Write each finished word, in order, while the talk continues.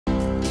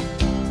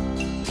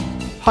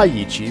Hi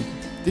YouTube,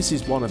 this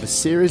is one of a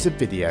series of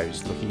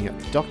videos looking at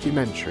the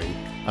documentary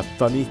A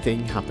Funny Thing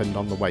Happened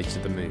on the Way to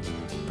the Moon,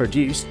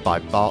 produced by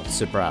Bart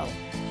Sibrel.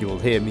 You will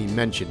hear me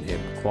mention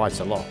him quite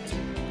a lot.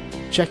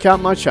 Check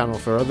out my channel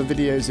for other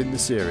videos in the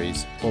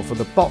series, or for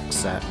the box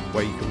set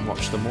where you can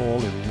watch them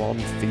all in one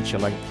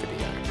feature-length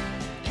video.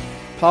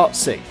 Part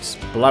 6,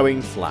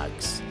 Blowing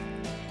Flags.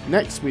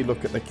 Next we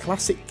look at the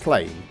classic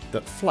claim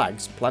that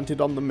flags planted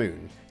on the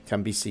moon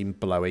can be seen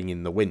blowing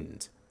in the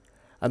wind,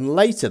 and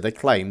later the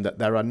claim that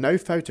there are no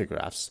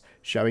photographs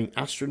showing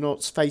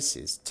astronauts'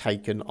 faces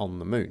taken on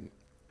the moon.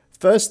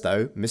 First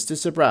though, Mr.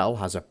 Sibrel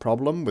has a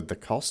problem with the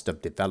cost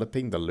of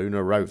developing the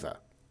lunar rover.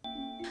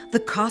 The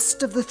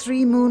cost of the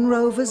 3 moon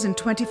rovers in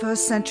 21st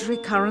century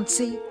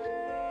currency?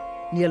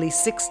 Nearly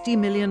 $60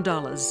 million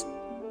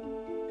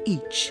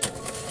each,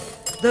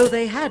 though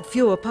they had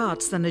fewer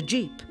parts than a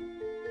Jeep.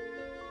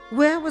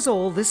 Where was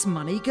all this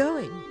money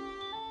going?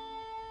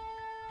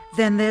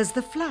 Then there's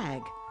the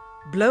flag,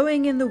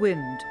 blowing in the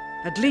wind,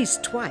 at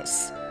least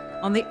twice,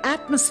 on the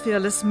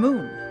atmosphereless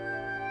moon.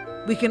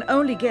 We can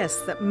only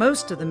guess that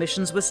most of the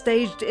missions were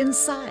staged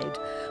inside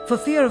for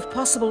fear of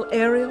possible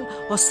aerial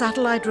or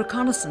satellite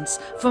reconnaissance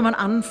from an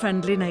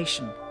unfriendly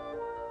nation.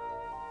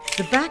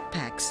 The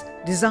backpacks,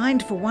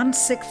 designed for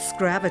 1/6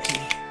 gravity,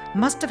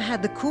 must have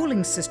had the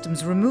cooling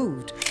systems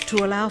removed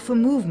to allow for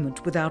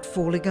movement without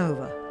falling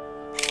over.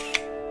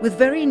 With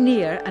very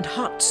near and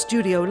hot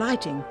studio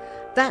lighting,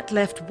 that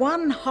left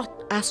one hot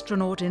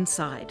astronaut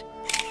inside.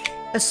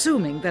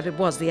 Assuming that it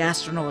was the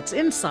astronauts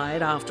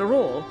inside after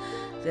all,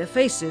 their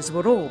faces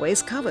were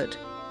always covered.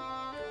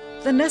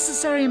 The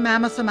necessary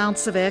mammoth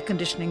amounts of air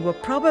conditioning were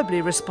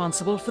probably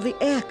responsible for the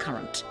air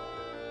current.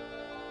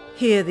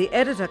 Here the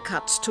editor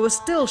cuts to a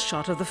still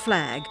shot of the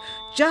flag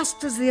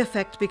just as the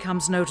effect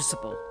becomes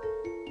noticeable.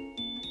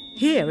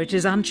 Here it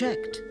is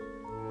unchecked.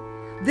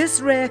 This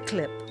rare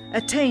clip,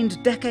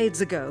 attained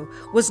decades ago,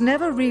 was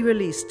never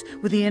re-released,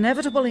 with the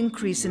inevitable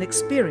increase in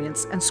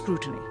experience and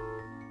scrutiny.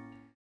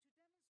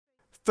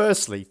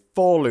 Firstly,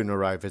 4 lunar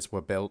rovers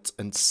were built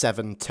and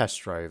 7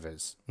 test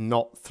rovers,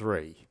 not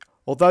 3.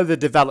 Although the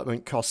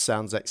development cost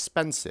sounds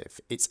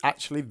expensive, it's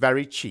actually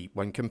very cheap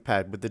when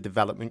compared with the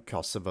development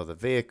costs of other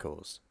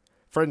vehicles.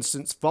 For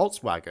instance,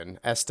 Volkswagen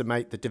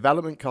estimate the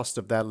development cost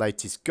of their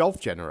latest Golf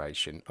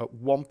generation at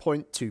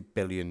 $1.2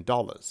 billion,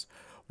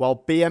 while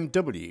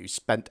BMW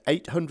spent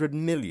 $800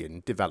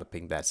 million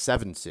developing their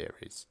 7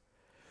 Series.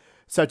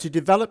 So to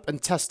develop and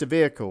test a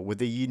vehicle with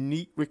the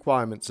unique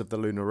requirements of the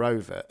lunar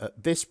rover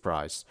at this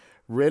price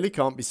really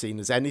can't be seen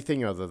as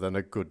anything other than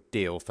a good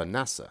deal for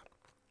NASA.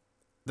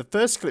 The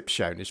first clip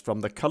shown is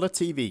from the colour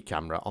TV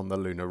camera on the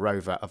lunar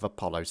rover of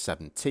Apollo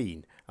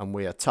 17, and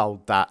we are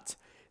told that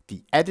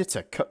the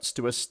editor cuts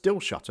to a still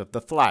shot of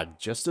the flag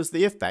just as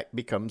the effect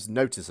becomes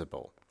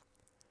noticeable.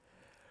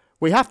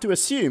 We have to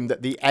assume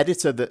that the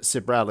editor that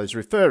Sibrel is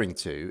referring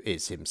to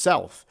is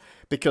himself,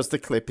 because the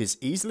clip is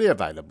easily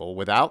available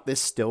without this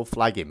still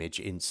flag image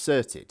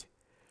inserted.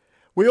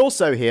 We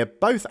also hear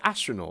both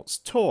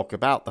astronauts talk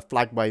about the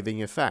flag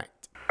waving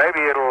effect. Maybe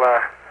it'll,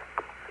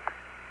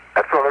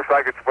 that's what it looks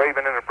like, it's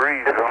waving in a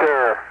breeze. Yes,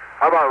 sir.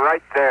 How about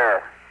right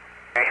there?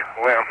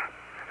 Well,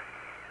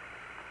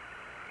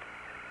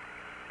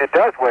 it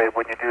does wave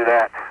when you do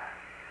that.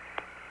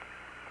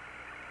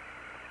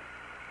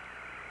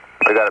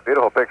 We got a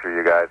beautiful picture,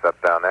 you guys, up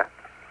down there.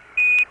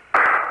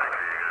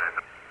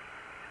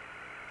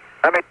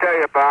 Let me tell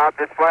you, Bob,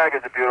 this flag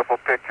is a beautiful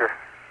picture.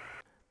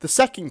 The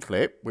second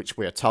clip, which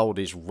we are told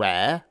is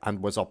rare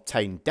and was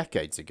obtained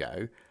decades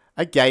ago,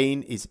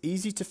 again is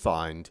easy to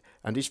find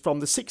and is from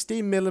the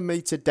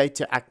 16mm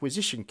data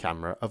acquisition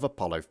camera of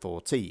Apollo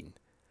 14.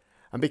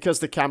 And because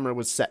the camera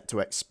was set to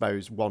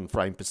expose 1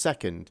 frame per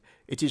second,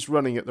 it is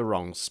running at the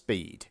wrong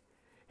speed.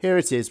 Here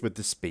it is with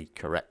the speed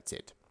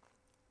corrected.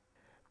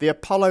 The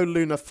Apollo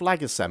lunar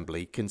flag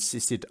assembly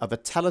consisted of a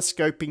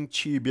telescoping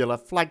tubular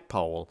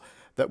flagpole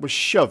that was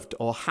shoved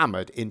or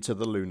hammered into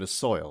the lunar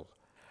soil.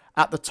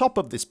 At the top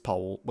of this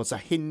pole was a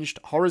hinged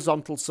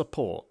horizontal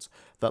support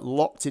that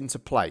locked into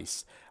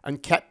place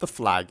and kept the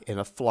flag in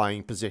a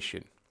flying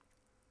position.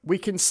 We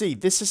can see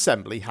this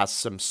assembly has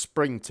some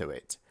spring to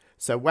it,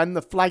 so when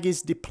the flag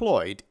is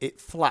deployed it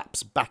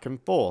flaps back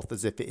and forth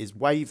as if it is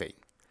waving.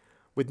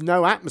 With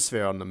no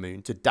atmosphere on the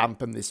moon to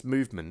dampen this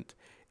movement,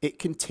 it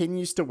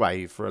continues to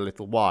wave for a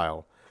little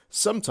while,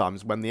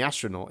 sometimes when the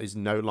astronaut is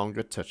no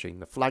longer touching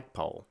the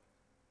flagpole.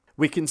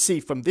 We can see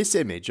from this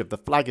image of the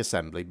flag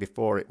assembly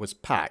before it was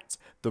packed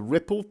the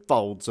rippled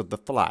folds of the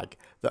flag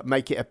that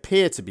make it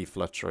appear to be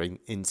fluttering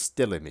in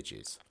still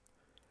images.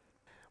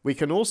 We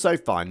can also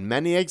find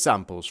many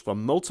examples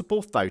from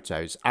multiple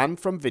photos and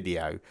from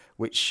video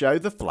which show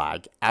the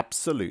flag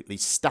absolutely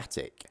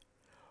static.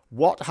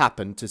 What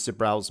happened to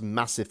Sibrel's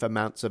massive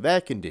amounts of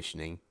air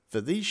conditioning for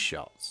these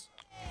shots?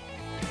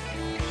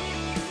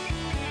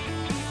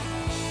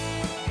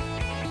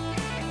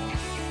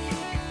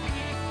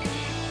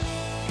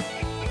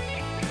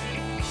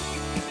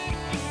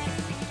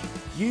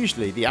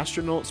 Usually the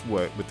astronauts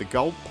work with the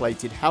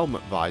gold-plated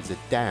helmet visor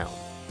down.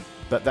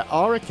 but there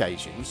are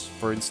occasions,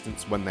 for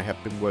instance when they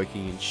have been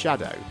working in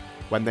shadow,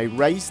 when they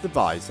raised the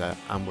visor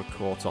and were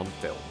caught on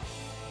film.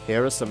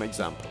 Here are some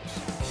examples.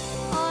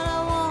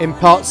 In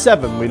part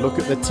 7 we look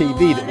at the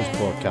TV that was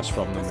broadcast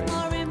from the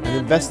moon and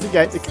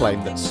investigate the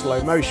claim that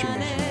slow motion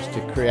was used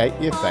to create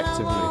the effect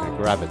of lunar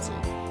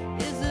gravity.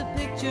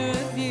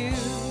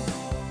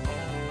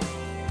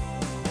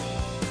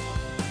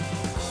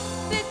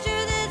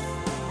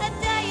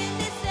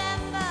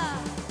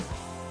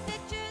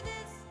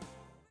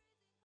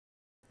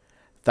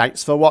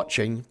 Thanks for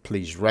watching.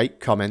 Please rate,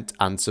 comment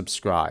and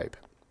subscribe.